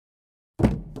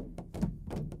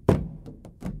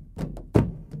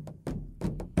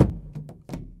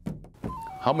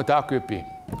Haumatakuipi.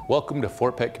 Welcome to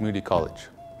Fort Peck Community College.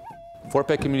 Fort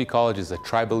Peck Community College is a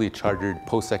tribally chartered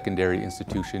post-secondary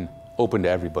institution open to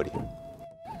everybody.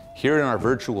 Here in our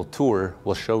virtual tour,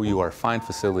 we'll show you our fine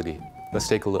facility. Let's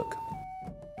take a look.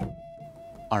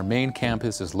 Our main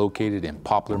campus is located in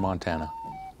Poplar, Montana.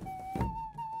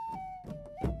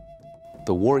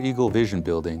 The War Eagle Vision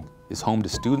Building is home to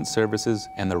Student Services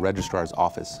and the Registrar's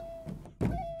Office.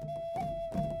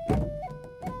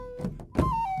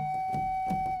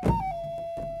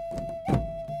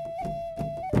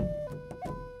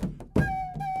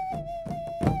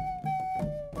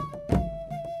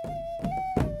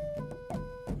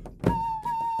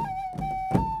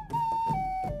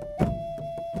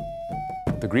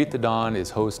 The Greet the Dawn is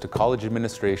host to college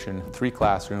administration, 3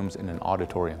 classrooms, and an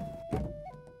auditorium.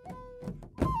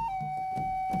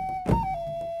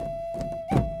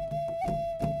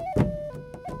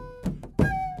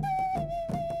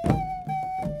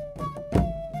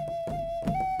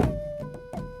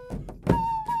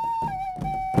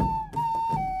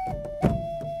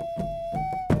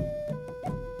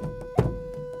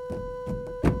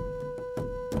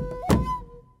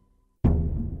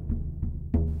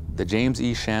 The James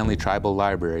E. Shanley Tribal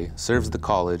Library serves the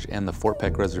college and the Fort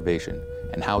Peck Reservation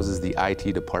and houses the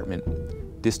IT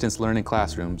department, distance learning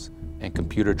classrooms, and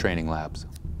computer training labs.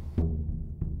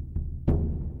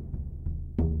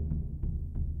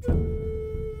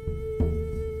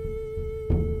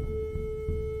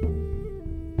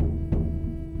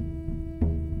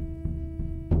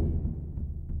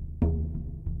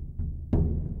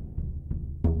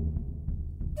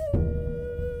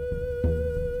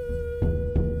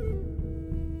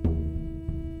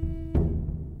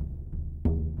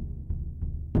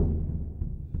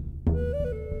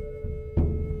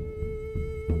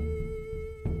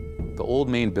 The old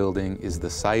main building is the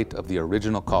site of the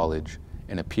original college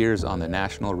and appears on the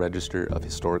National Register of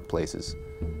Historic Places.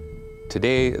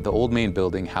 Today, the old main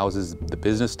building houses the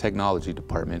Business Technology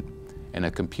Department and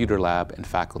a computer lab and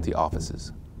faculty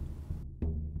offices.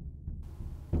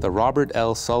 The Robert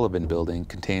L. Sullivan Building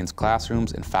contains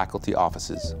classrooms and faculty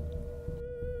offices.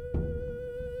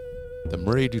 The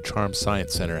Murray Ducharme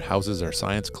Science Center houses our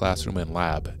science classroom and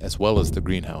lab, as well as the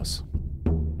greenhouse.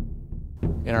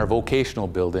 In our vocational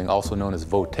building, also known as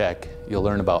VOTEC, you'll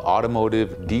learn about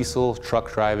automotive, diesel,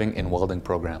 truck driving, and welding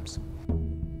programs.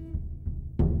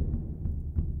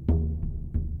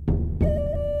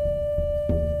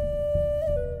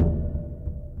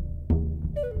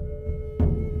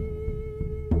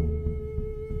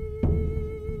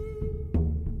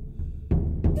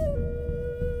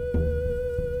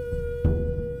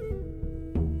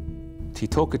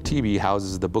 Titokatibi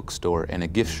houses the bookstore and a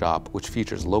gift shop which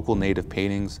features local native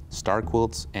paintings, star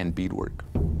quilts, and beadwork.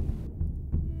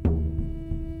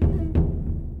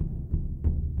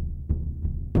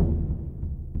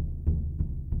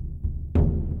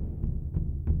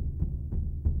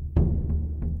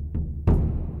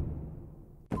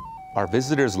 Our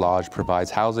Visitors Lodge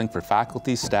provides housing for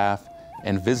faculty, staff,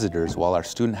 and visitors, while our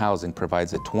student housing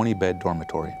provides a 20-bed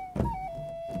dormitory.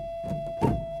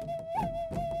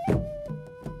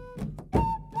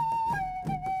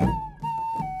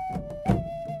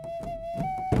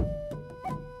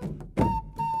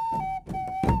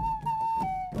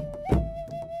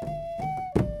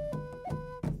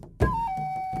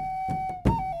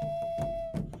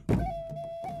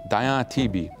 Dayan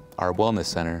Tibi, our wellness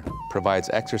center, provides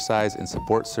exercise and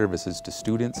support services to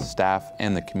students, staff,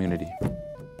 and the community.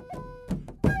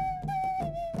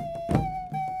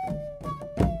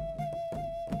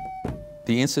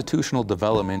 The Institutional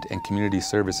Development and Community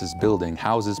Services building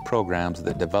houses programs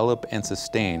that develop and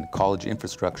sustain college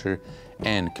infrastructure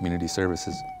and community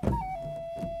services.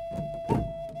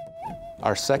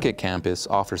 Our second campus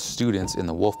offers students in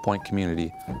the Wolf Point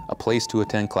community a place to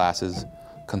attend classes,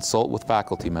 consult with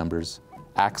faculty members,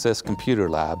 access computer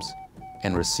labs,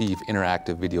 and receive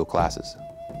interactive video classes.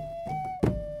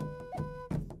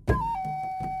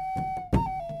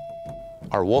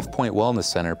 Our Wolf Point Wellness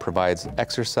Center provides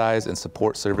exercise and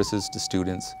support services to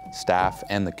students, staff,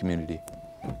 and the community.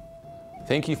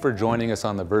 Thank you for joining us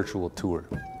on the virtual tour.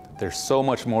 There's so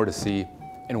much more to see,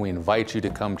 and we invite you to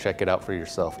come check it out for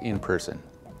yourself in person.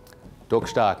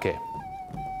 Dokstake.